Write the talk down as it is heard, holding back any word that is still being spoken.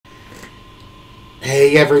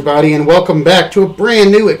Hey everybody, and welcome back to a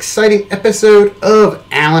brand new exciting episode of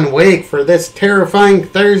Alan Wake for this terrifying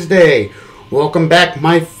Thursday. Welcome back,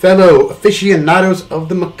 my fellow aficionados of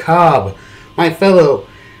the macabre, my fellow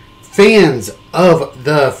fans of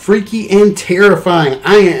the freaky and terrifying.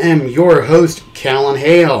 I am your host, Callan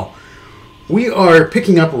Hale. We are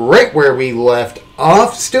picking up right where we left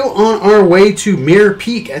off, still on our way to Mirror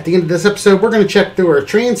Peak. At the end of this episode, we're going to check through our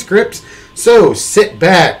transcripts. So sit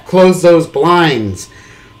back, close those blinds,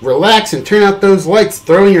 relax and turn out those lights,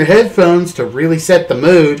 throw in your headphones to really set the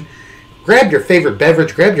mood, grab your favorite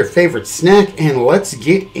beverage, grab your favorite snack, and let's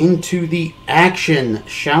get into the action,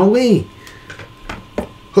 shall we?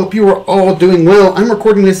 Hope you are all doing well. I'm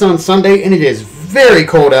recording this on Sunday and it is very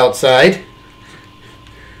cold outside.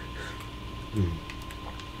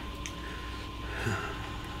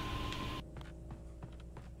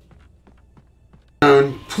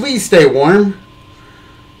 Please stay warm.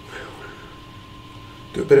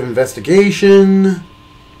 Do a bit of investigation.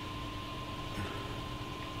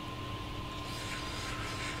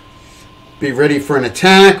 Be ready for an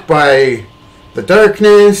attack by the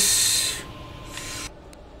darkness.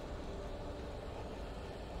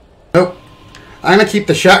 Nope. I'm going to keep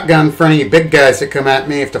the shotgun for any big guys that come at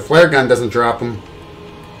me if the flare gun doesn't drop them.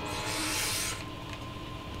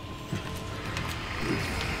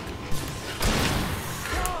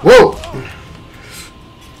 Whoa!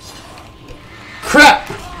 Crap!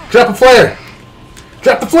 Drop a flare!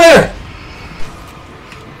 Drop the flare!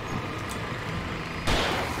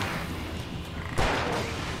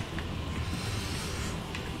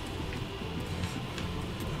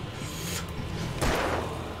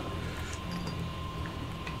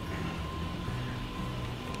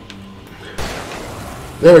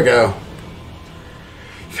 There we go.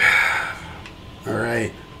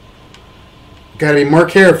 Alright. Gotta be more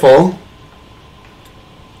careful.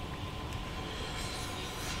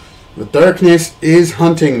 The darkness is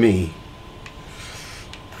hunting me.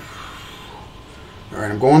 Alright,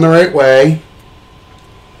 I'm going the right way.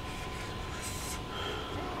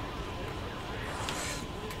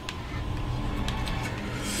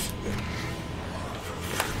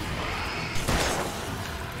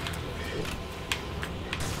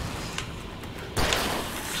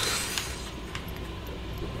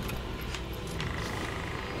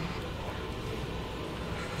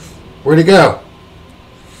 Where'd he go?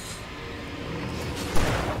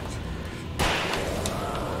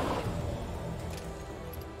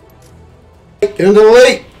 Get into the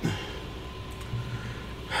light.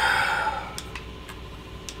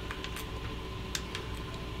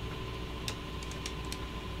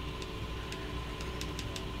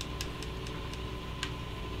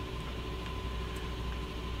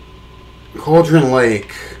 Cauldron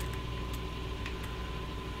Lake.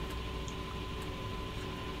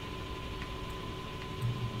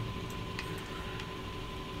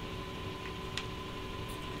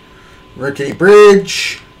 Rickety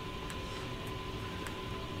bridge.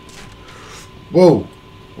 Whoa,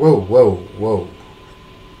 whoa, whoa, whoa.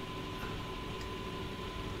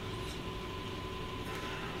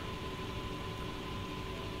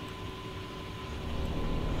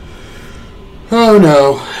 Oh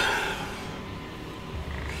no.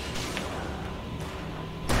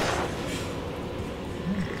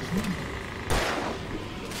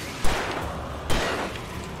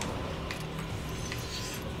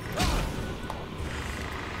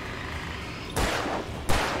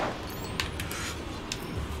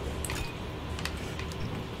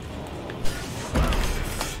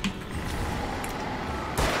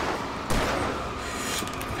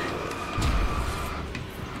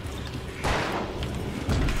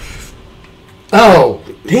 Oh,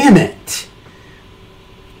 damn it.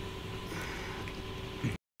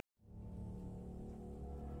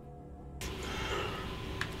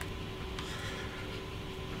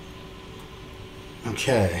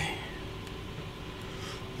 Okay.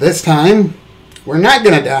 This time, we're not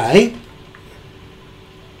going to die.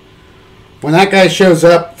 When that guy shows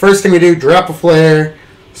up, first thing we do, drop a flare,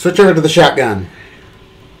 switch over to the shotgun.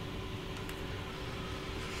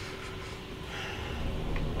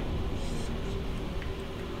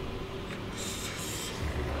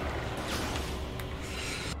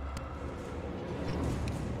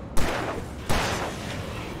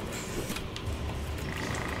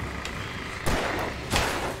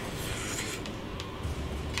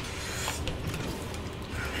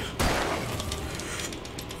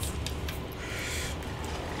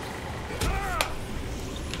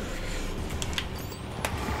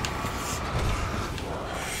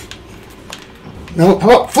 No, how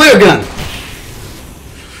about flare gun?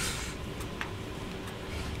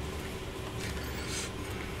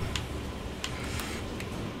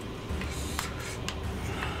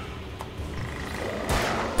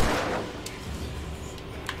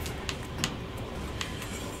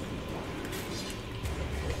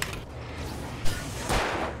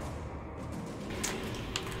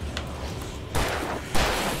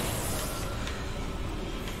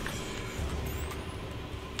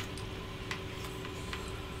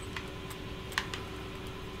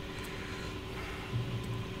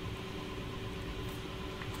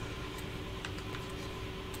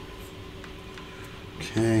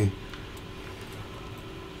 Okay.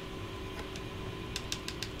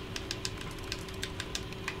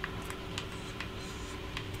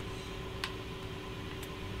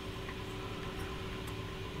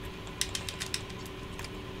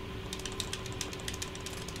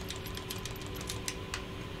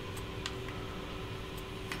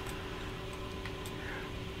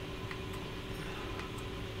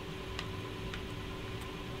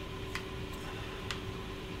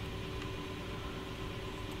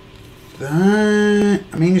 That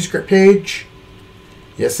a manuscript page?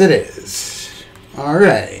 Yes, it is. All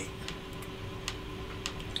right.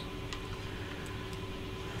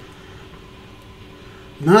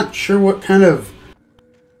 Not sure what kind of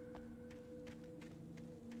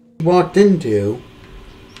walked into.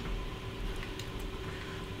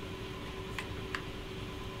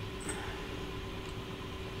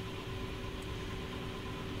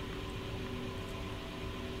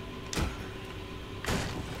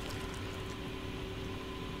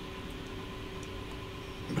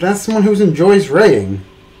 But as someone who enjoys writing,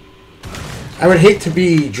 I would hate to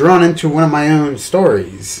be drawn into one of my own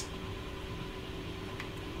stories.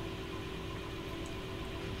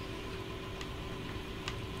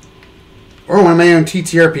 Or one of my own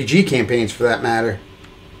TTRPG campaigns, for that matter.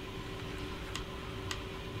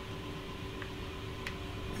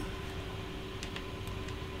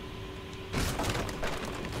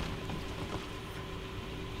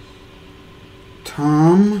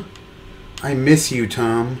 Tom. I miss you,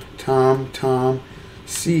 Tom. Tom.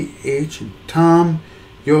 C-H. Tom.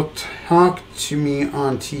 You'll talk to me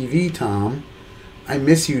on TV, Tom. I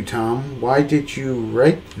miss you, Tom. Why did you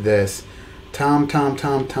write this? Tom.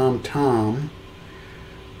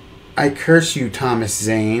 I curse you, Thomas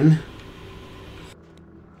Zane.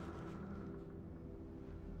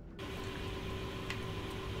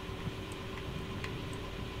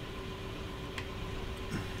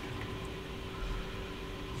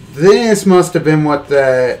 This must have been what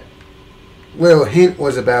that little hint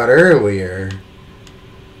was about earlier.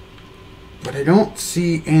 But I don't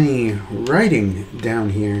see any writing down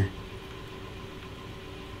here.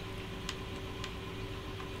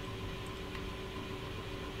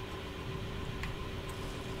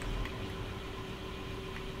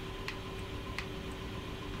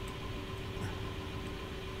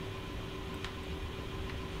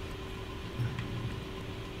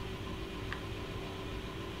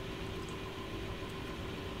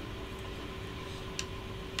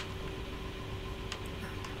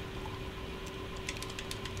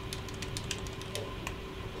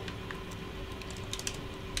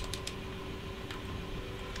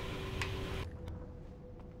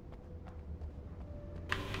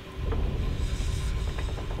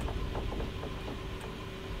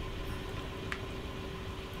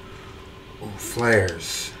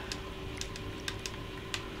 Flares.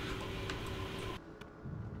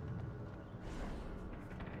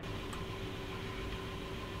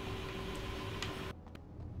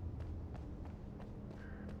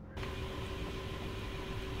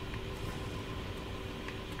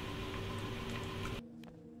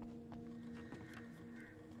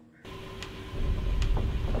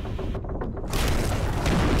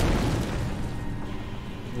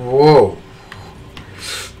 Whoa.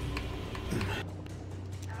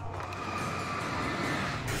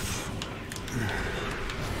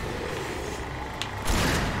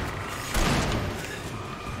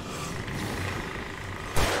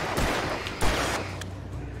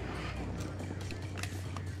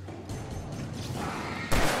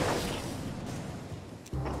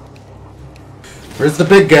 Where's the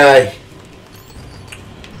big guy?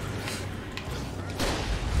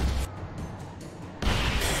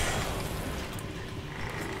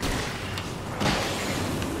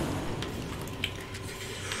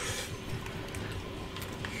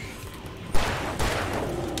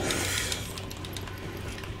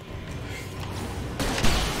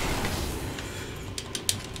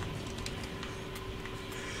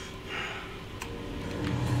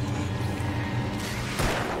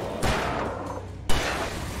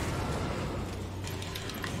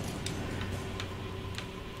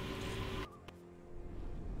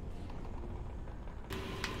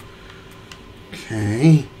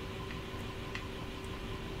 Okay.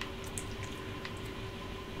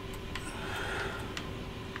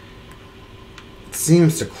 It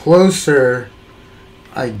seems the closer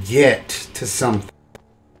I get to something,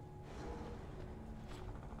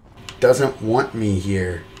 doesn't want me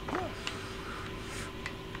here.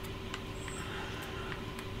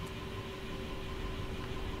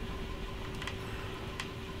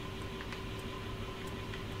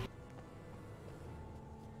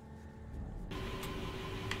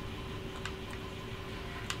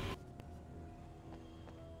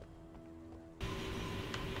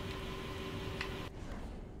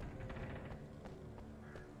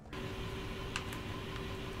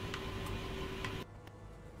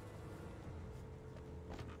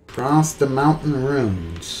 Across the mountain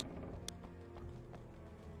ruins.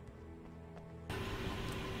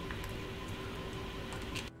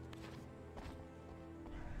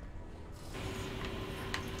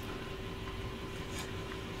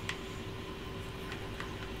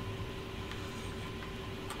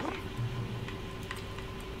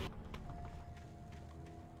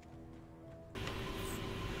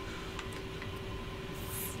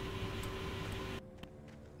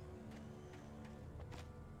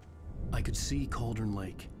 I could see Cauldron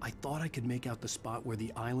Lake. I thought I could make out the spot where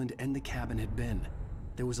the island and the cabin had been.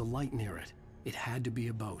 There was a light near it. It had to be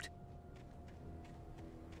a boat.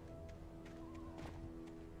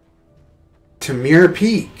 Tamir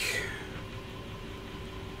Peak.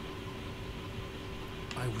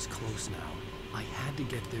 I was close now. I had to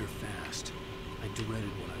get there fast. I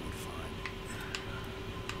dreaded what I would find.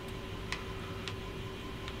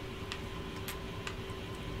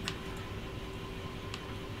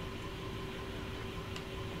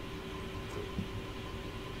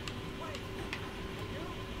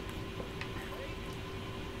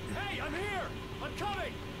 I'm here! I'm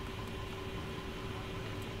coming!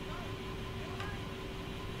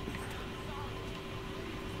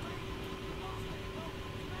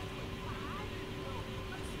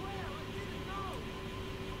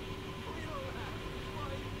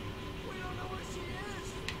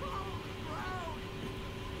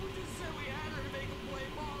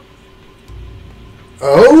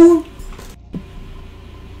 Oh?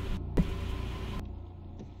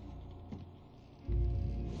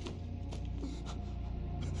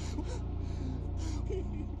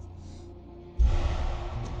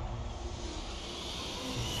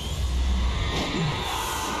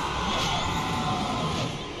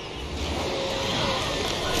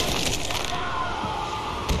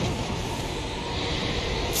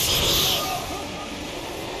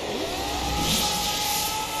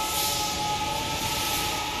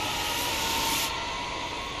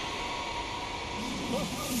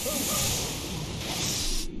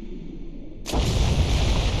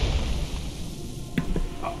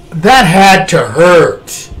 That had to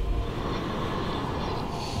hurt.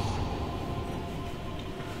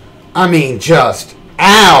 I mean, just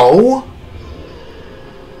ow.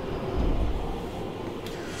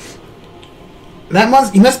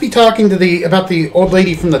 You must be talking to about the old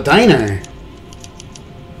lady from the diner.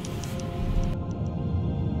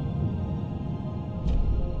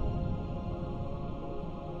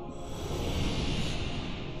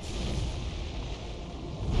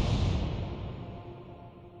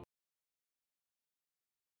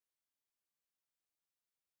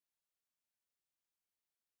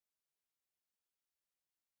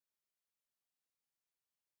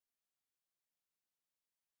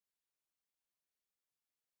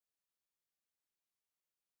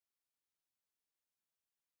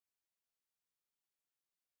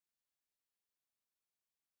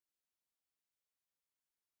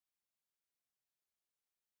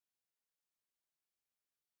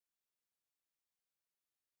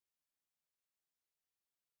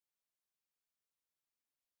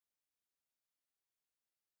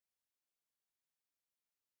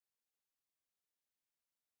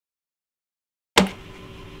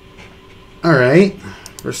 Alright.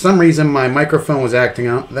 For some reason, my microphone was acting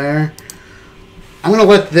out there. I'm going to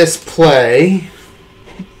let this play.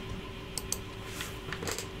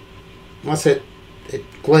 Unless it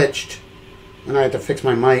glitched. And I had to fix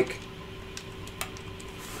my mic.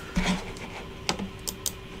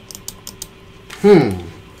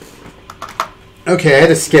 Okay, I had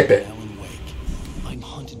to skip it. Alan Wake. I'm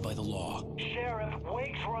hunted by the law. Sheriff,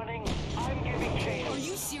 Wake's running. I'm giving chase. Are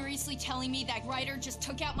you seriously telling me that writer just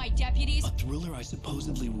took out my deputies? A thriller I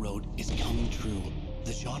supposedly wrote is coming true.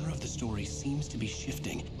 The genre of the story seems to be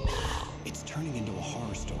shifting. It's turning into a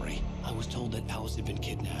horror story. I was told that Alice had been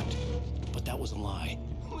kidnapped, but that was a lie.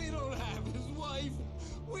 We don't have his wife.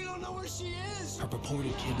 We don't know where she is. Her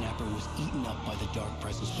purported kidnapper was eaten up by the dark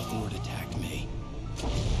presence before it attacked me.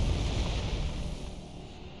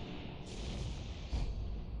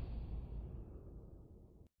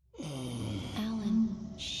 Alan,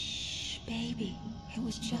 shh, baby. It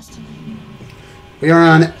was just a nightmare. We are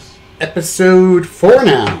on episode 4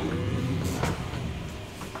 now. I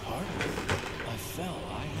fell.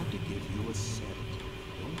 I had to give you a set.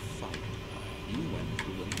 Don't fight. You went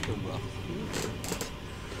through a little rough period.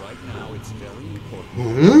 Right now, it's very important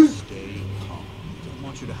to stay calm. I don't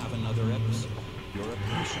want you to have another episode. You're a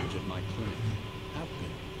patient at my clinic. Have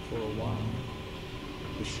been for a while.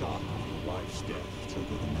 The shock of your wife's death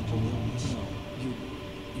triggered a mental illness. No, you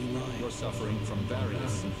lie. You're suffering from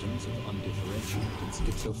various symptoms of undifferentiated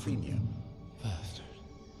schizophrenia. Bastard.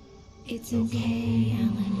 It's okay,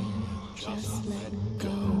 Alan. Just let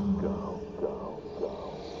go.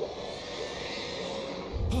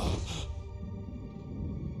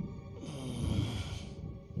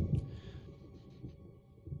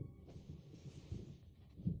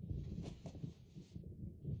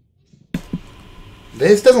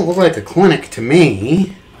 This doesn't look like a clinic to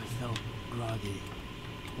me. I felt groggy.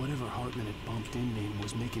 Whatever Hartman had bumped in me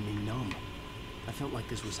was making me numb. I felt like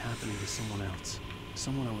this was happening to someone else.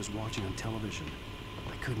 Someone I was watching on television.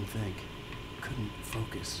 I couldn't think. Couldn't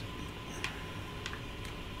focus.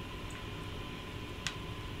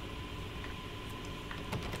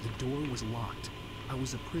 The door was locked. I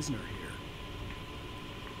was a prisoner here.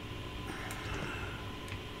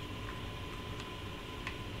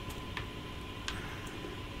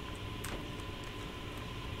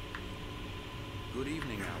 Good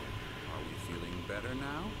evening, Alan. Are we feeling better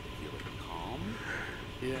now? Feeling calm?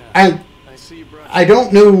 Yeah. I see you brought. I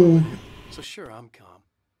don't know. So sure, I'm calm.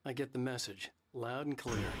 I get the message, loud and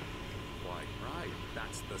clear. Quite right.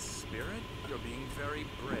 That's the spirit. You're being very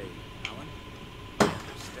brave, Alan. I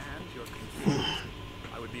understand you're confused.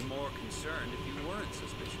 I would be more concerned if you weren't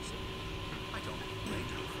suspicious of me. I don't blame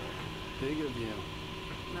you for it. Big of you.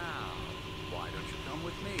 Now, why don't you come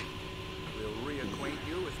with me? We'll reacquaint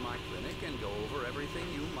you with my clinic and go over everything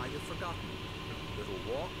you might have forgotten. A little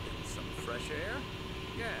walk and some fresh air?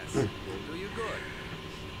 Yes, will do you good.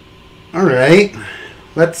 Alright.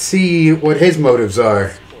 Let's see what his motives are.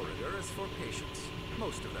 This corridor is for patients.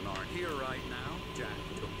 Most of them aren't here right now. Jack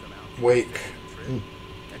took them out. Wake.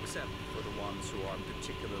 Except for the ones who are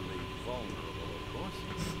particularly vulnerable, of course.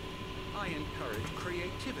 I encourage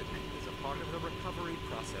creativity as a part of the recovery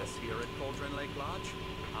process here at Cauldron Lake Lodge.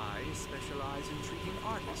 I specialize in treating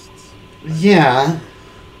artists. Yeah.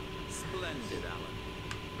 Splendid, Alan.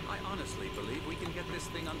 I honestly believe we can get this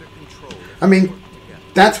thing under control. I mean,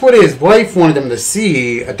 that's what his wife wanted him to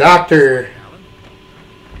see. A doctor.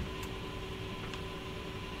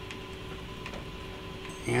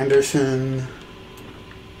 Anderson.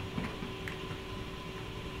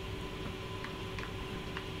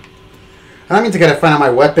 That means I gotta find out my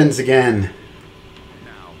weapons again.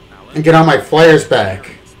 And get all my flares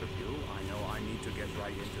back. I know I need to get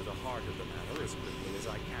right into the heart of the matter as quickly as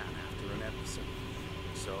I can after an episode.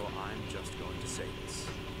 So I'm just going to say this.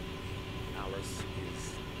 Alice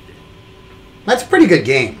is dead. That's a pretty good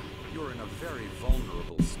game. You're in a very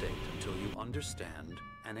vulnerable state until you understand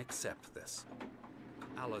and accept this.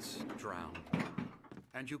 Alice drowned.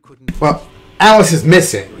 And you couldn't... Well, Alice is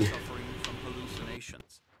missing. Suffering from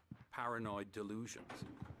hallucinations, paranoid delusions,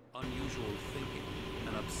 unusual thinking,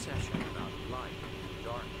 an obsession about light and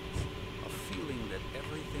darkness, a feeling that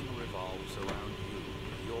everything revolves around you,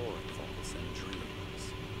 your thoughts and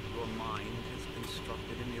dreams. Your mind has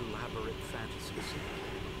constructed an elaborate fantasy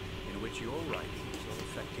scene in which your writings are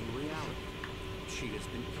affecting reality. She has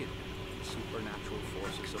been kidnapped, and supernatural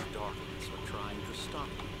forces of darkness are trying to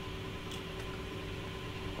stop you.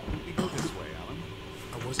 You go this way, Alan.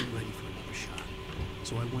 I wasn't ready for another shot,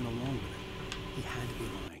 so I went along with it. He had to be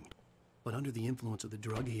lying. But under the influence of the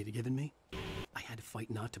drug he had given me, I had to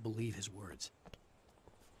fight not to believe his words.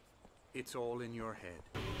 It's all in your head.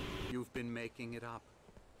 You've been making it up.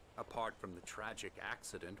 Apart from the tragic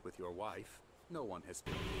accident with your wife, no one has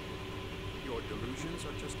been killed. Your delusions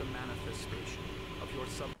are just a manifestation of your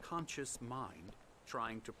subconscious mind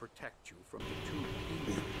trying to protect you from the too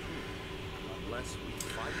painful truth. Unless we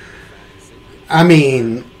fight the fantasy. I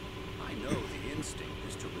mean... I know the instinct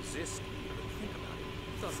is to resist me, but think about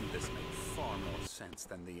it. Doesn't this make far more sense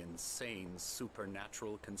than the insane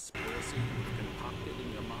supernatural conspiracy you've concocted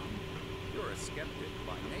in your mind? You're a skeptic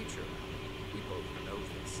by nature. We both know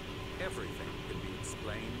this. Everything can be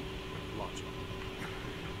explained logically.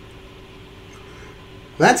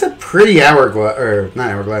 That's a pretty hourglass, or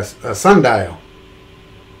not hourglass, a sundial.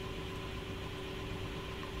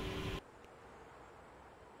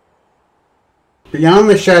 Beyond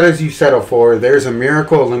the shadows you settle for, there's a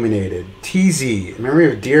miracle illuminated. TZ, in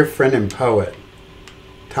memory of dear friend and poet,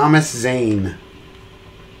 Thomas Zane.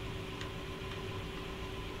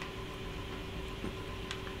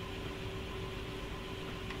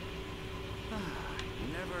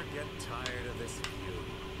 Never get tired of this view.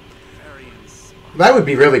 Very inspiring. That would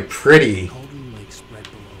be really pretty. Cauldron Lake spread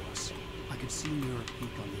below us. I could see Mirror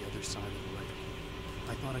Peak on the other side of the lake.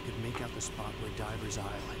 I thought I could make out the spot where Diver's Isle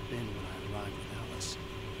had been when I arrived with Alice.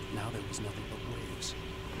 Now there was nothing but waves.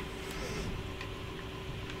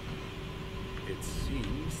 It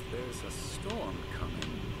seems there's a storm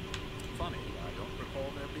coming. Funny, I don't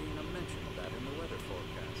recall there being a mention of that in the weather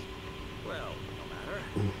forecast. Well, no matter.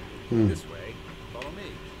 This way, follow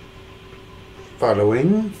me.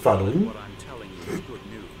 Following. What I'm telling you is good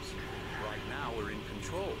news. Right now we're in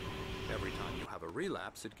control. Every time you have a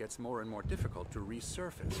relapse, it gets more and more difficult to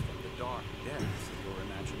resurface from the dark depths of your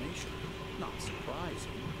imagination. Not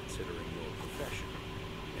surprising, considering your profession.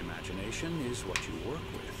 Imagination is what you work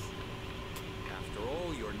with. After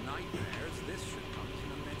all your nightmares, this should come as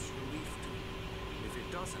an immense relief to you. If it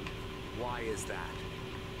doesn't, why is that?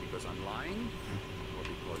 Because I'm lying? Or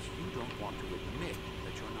because you don't want to admit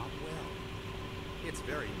that you're not well? It's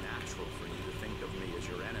very natural for you to think of me as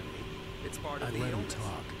your enemy. It's part of I the let him illness.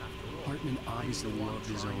 talk. After all, Hartman I'm obviously the one loved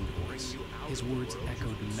his trying own to bring voice. you out His of the words world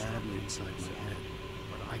echoed you madly deserve inside my yourself. head.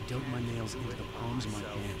 But I dug my can't nails do into it the palms of my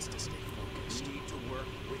myself. hands to stay focused. You need to work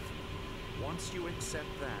with me. Once you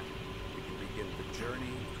accept that, we can begin the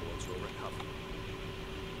journey towards your recovery.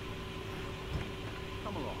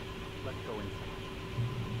 Come along. Let's go inside.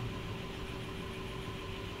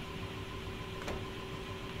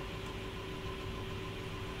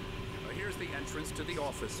 Now here's the entrance to the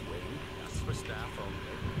office wing. That's for staff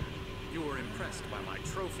only. You were impressed by my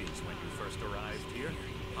trophies when you first arrived here.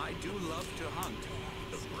 I do love to hunt.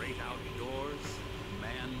 The great outdoors,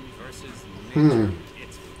 man versus nature.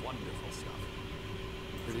 It's wonderful stuff.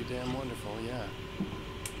 Pretty damn wonderful, yeah.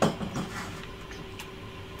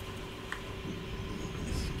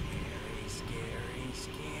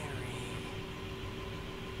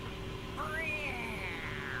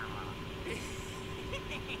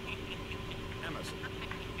 Emerson.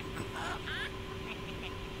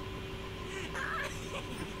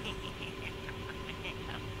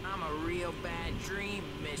 I'm a real bad dream,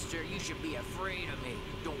 mister. You should be afraid of me.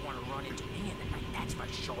 Don't want to run into me in the night, that's for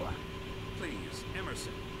sure. Please,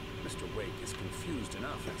 Emerson. Mr. Wake is confused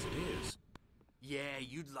enough as it is. Yeah,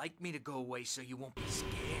 you'd like me to go away so you won't be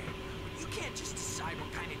scared. But you can't just decide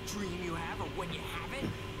what kind of dream you have or when you have it.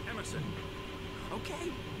 Emerson.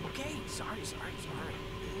 Okay. Sorry.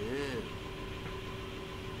 Ew.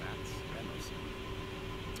 That's Emerson.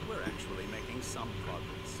 We're actually making some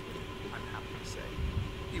progress. I'm happy to say.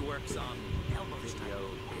 He works on Elbows video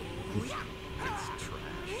Oh, games. yeah. It's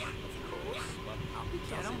trash, of course, but it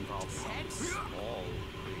Get does 'em. involve some Heads. small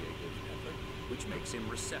creative effort, which makes him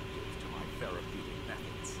receptive to my therapeutic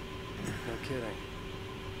methods. No kidding.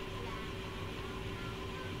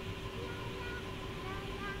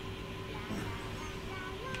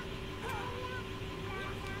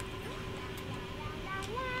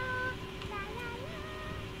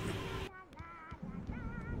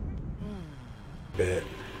 Bit.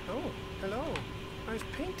 Oh, hello. I've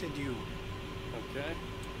painted you. Okay.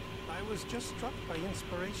 I was just struck by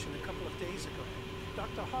inspiration a couple of days ago.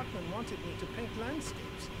 Dr. Hartman wanted me to paint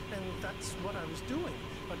landscapes, and that's what I was doing.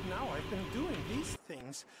 But now I've been doing these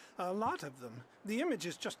things, a lot of them. The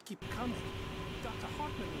images just keep coming. Dr.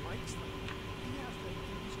 Hartman likes them. He has them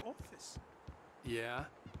in his office. Yeah?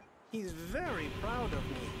 He's very proud of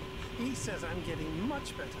me. He says I'm getting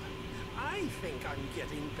much better. I think I'm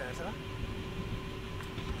getting better.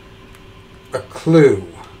 A clue.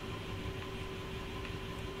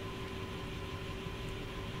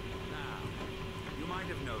 Now, you might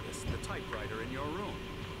have noticed the typewriter in your room.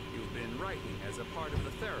 You've been writing as a part of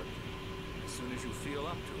the therapy. As soon as you feel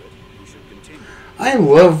up to it, you should continue. I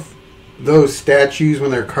love those statues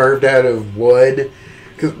when they're carved out of wood.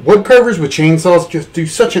 Because wood carvers with chainsaws just do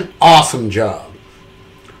such an awesome job.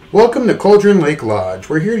 Welcome to Cauldron Lake Lodge.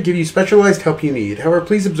 We're here to give you specialized help you need. However,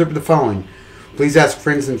 please observe the following. Please ask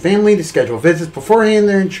friends and family to schedule visits beforehand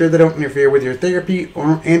to ensure they don't interfere with your therapy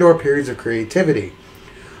or periods of creativity.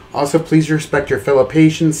 Also, please respect your fellow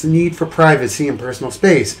patients' need for privacy and personal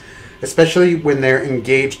space, especially when they're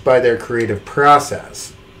engaged by their creative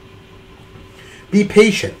process. Be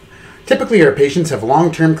patient. Typically, our patients have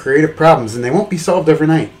long-term creative problems and they won't be solved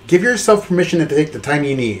overnight. Give yourself permission to take the time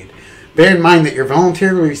you need. Bear in mind that you're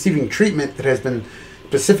voluntarily receiving treatment that has been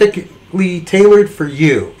specifically tailored for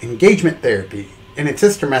you. Engagement therapy and its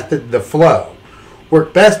sister method, the flow,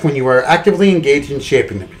 work best when you are actively engaged in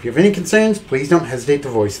shaping them. If you have any concerns, please don't hesitate to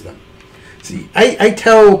voice them. See, I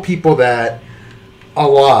tell people that a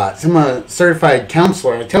lot. I'm a certified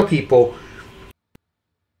counselor. I tell people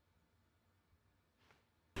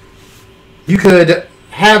you could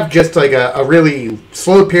have just like a really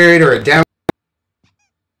slow period or a down.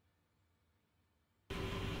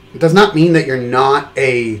 It does not mean that you're not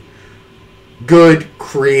a good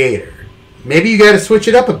creator. Maybe you got to switch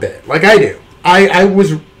it up a bit, like I do. I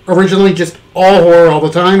was originally just all horror all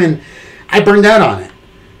the time, and I burned out on it.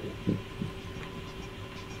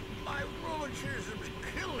 My rheumatism's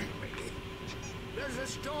killing me. There's a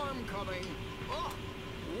storm coming. Oh,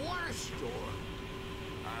 what a storm.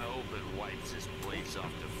 I hope it wipes this place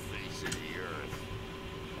off the face of the earth.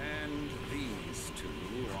 And these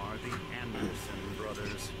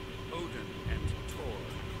brothers, Odin and Thor,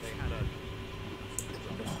 they had a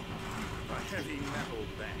heavy metal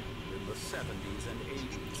band in the 70s and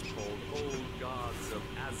 80s called Old Gods of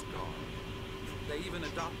Asgard. They even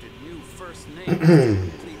adopted new first names to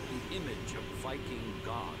complete the image of Viking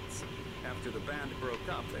gods. After the band broke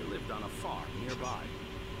up, they lived on a farm nearby.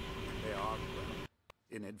 They are, well,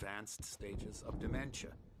 in advanced stages of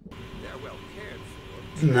dementia. They're well cared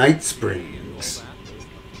for. Night Springs. There's nothing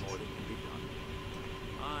more that can be done.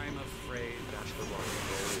 I'm afraid that the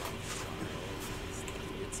Rockaway lifestyle is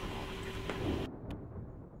its mark.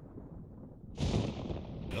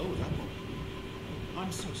 No, that won't.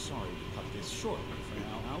 I'm so sorry to cut this short for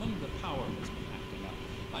now, Alan. The power has been acting up.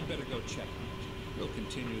 I'd better go check on it. We'll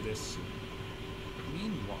continue this soon.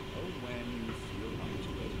 Meanwhile, when you feel up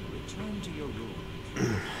to it, return to your room. It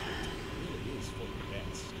really is for the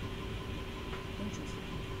best. Don't you think?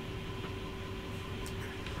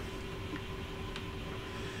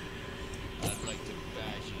 I'd like to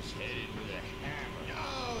bash his head in with a hammer.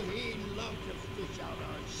 Oh, he'd love to fish out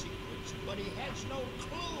our secrets, but he has no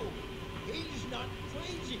clue. He's not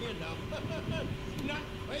crazy enough. Not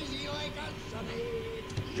crazy like us, Sonny.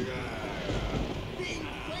 Being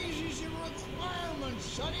crazy's a requirement,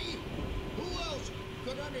 Sonny. Who else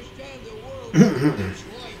could understand the world that's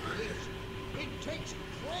like this? It takes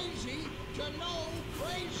crazy to know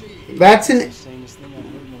crazy. That's an... Sanest thing I've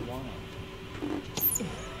heard in a while.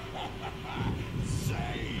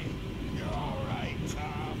 Say, all right,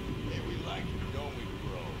 Tom. Hey, we like him, don't we,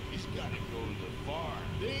 bro? He's got to go to the farm.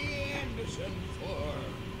 The Anderson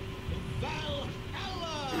farm.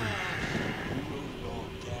 Valhalla. We will go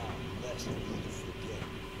down lest we forget.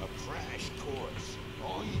 A crash course.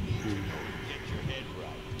 All you need to know to get your head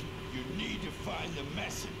right. You need to find the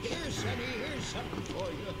message. Here, Sonny, here's something for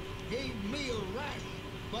you. Gave me a rash,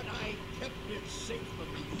 but I kept it safe from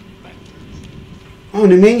these inventors. Oh,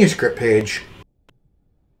 new manuscript page.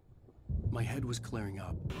 My head was clearing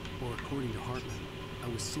up, or according to Hartman, I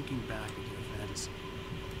was sinking back into a fantasy.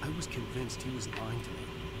 I was convinced he was lying to me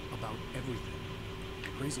about everything.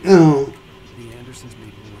 Crazy. Oh. The Andersons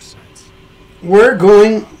made more sense. We're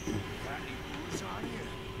going...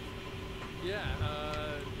 Yeah,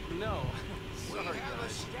 no. We have a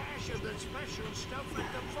stash of the special stuff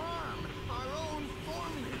at the farm. Our own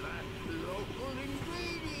formula, local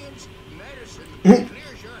ingredients, medicine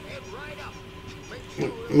clears your head right up. Makes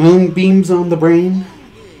you Moonbeams on the brain.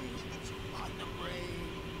 moonbeams on the brain.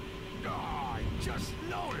 Oh, I just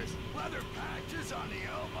noticed leather patches on the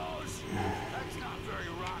elbows. That's not very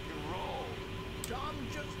rock and roll. Tom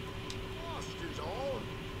just lost his own.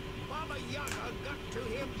 Baba Yaga got to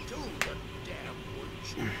him too, the damn witch.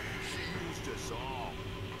 She used us all,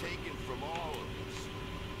 taken from all of us.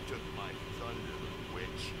 Took my thunder, the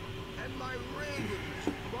witch. And my ravens.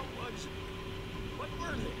 What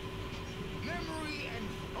were they? Memory and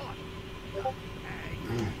thought. Hey,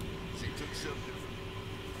 she took something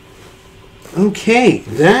from Okay,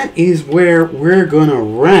 that is where we're gonna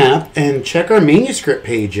wrap and check our manuscript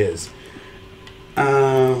pages.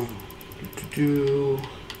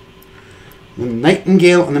 The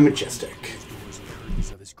Nightingale and the Majestic. Doors and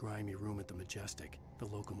curtains of his grimy room at the Majestic, the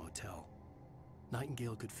local motel.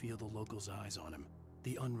 Nightingale could feel the locals' eyes on him,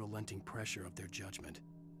 the unrelenting pressure of their judgment.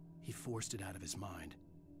 He forced it out of his mind.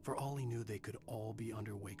 For all he knew, they could all be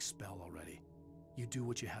under Wake's spell already. You do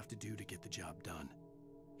what you have to do to get the job done.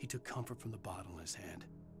 He took comfort from the bottle in his hand.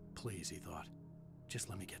 Please, he thought, just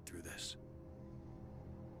let me get through this.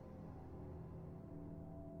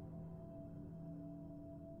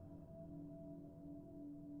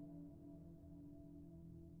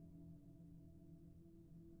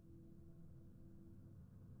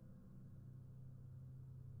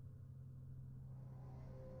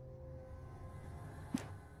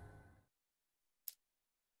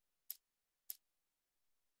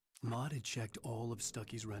 Maud had checked all of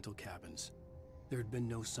Stucky's rental cabins. There had been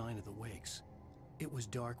no sign of the Wakes. It was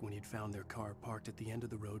dark when he'd found their car parked at the end of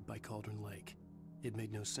the road by Cauldron Lake. It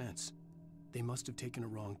made no sense. They must have taken a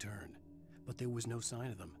wrong turn, but there was no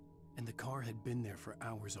sign of them, and the car had been there for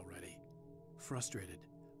hours already. Frustrated,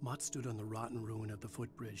 Mott stood on the rotten ruin of the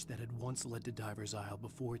footbridge that had once led to Diver's Isle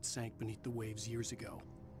before it sank beneath the waves years ago.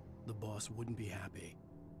 The boss wouldn't be happy.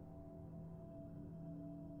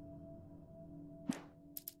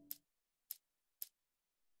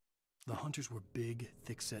 The hunters were big,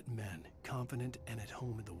 thick-set men, confident and at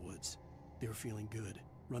home in the woods. They were feeling good,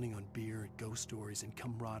 running on beer, ghost stories, and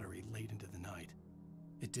camaraderie late into the night.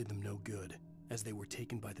 It did them no good, as they were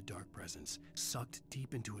taken by the dark presence, sucked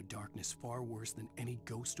deep into a darkness far worse than any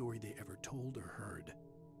ghost story they ever told or heard.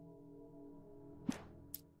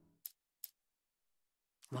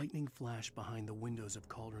 Lightning flashed behind the windows of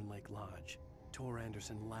Cauldron Lake Lodge. Tor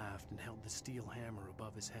Anderson laughed and held the steel hammer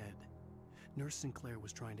above his head. Nurse Sinclair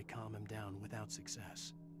was trying to calm him down without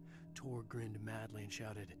success. Tor grinned madly and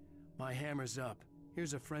shouted, "My hammer's up.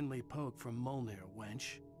 Here's a friendly poke from Molnir,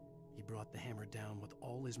 wench." He brought the hammer down with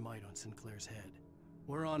all his might on Sinclair's head.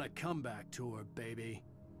 "We're on a comeback tour, baby."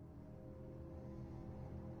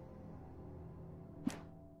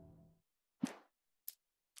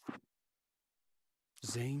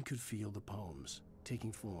 Zane could feel the poems,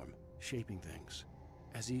 taking form, shaping things.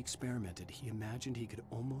 As he experimented, he imagined he could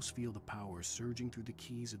almost feel the power surging through the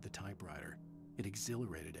keys of the typewriter. It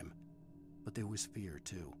exhilarated him. But there was fear,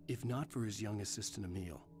 too. If not for his young assistant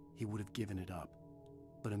Emil, he would have given it up.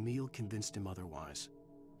 But Emil convinced him otherwise.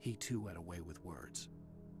 He too had a way with words.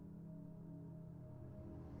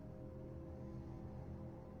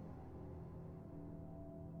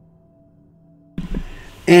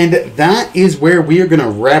 And that is where we are going to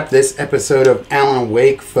wrap this episode of Alan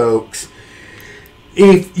Wake, folks.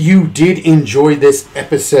 If you did enjoy this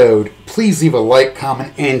episode, please leave a like,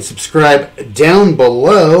 comment, and subscribe down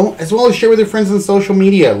below, as well as share with your friends on social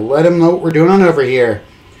media. Let them know what we're doing on over here,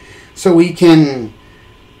 so we can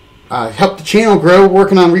help the channel grow. We're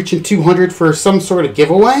working on reaching 200 for some sort of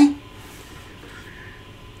giveaway.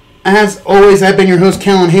 As always, I've been your host,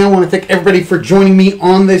 Callan Hale. I want to thank everybody for joining me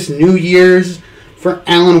on this New Year's for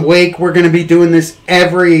Alan Wake. We're going to be doing this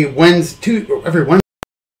every Wednesday.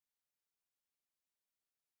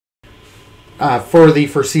 For the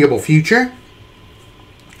foreseeable future.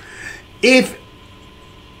 If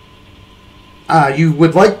you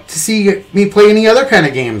would like to see me play any other kind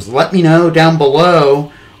of games, let me know down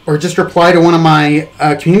below, or just reply to one of my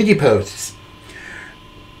community posts.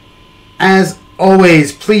 As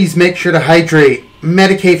always, please make sure to hydrate,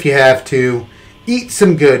 medicate if you have to, eat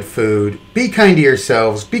some good food, be kind to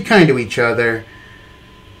yourselves, be kind to each other,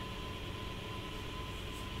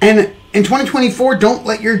 and in 2024, don't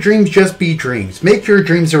let your dreams just be dreams. Make your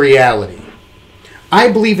dreams a reality. I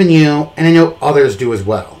believe in you, and I know others do as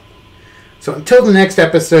well. So until the next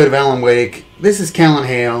episode of Alan Wake, this is Callan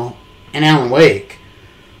Hale and Alan Wake,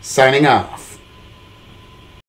 signing off.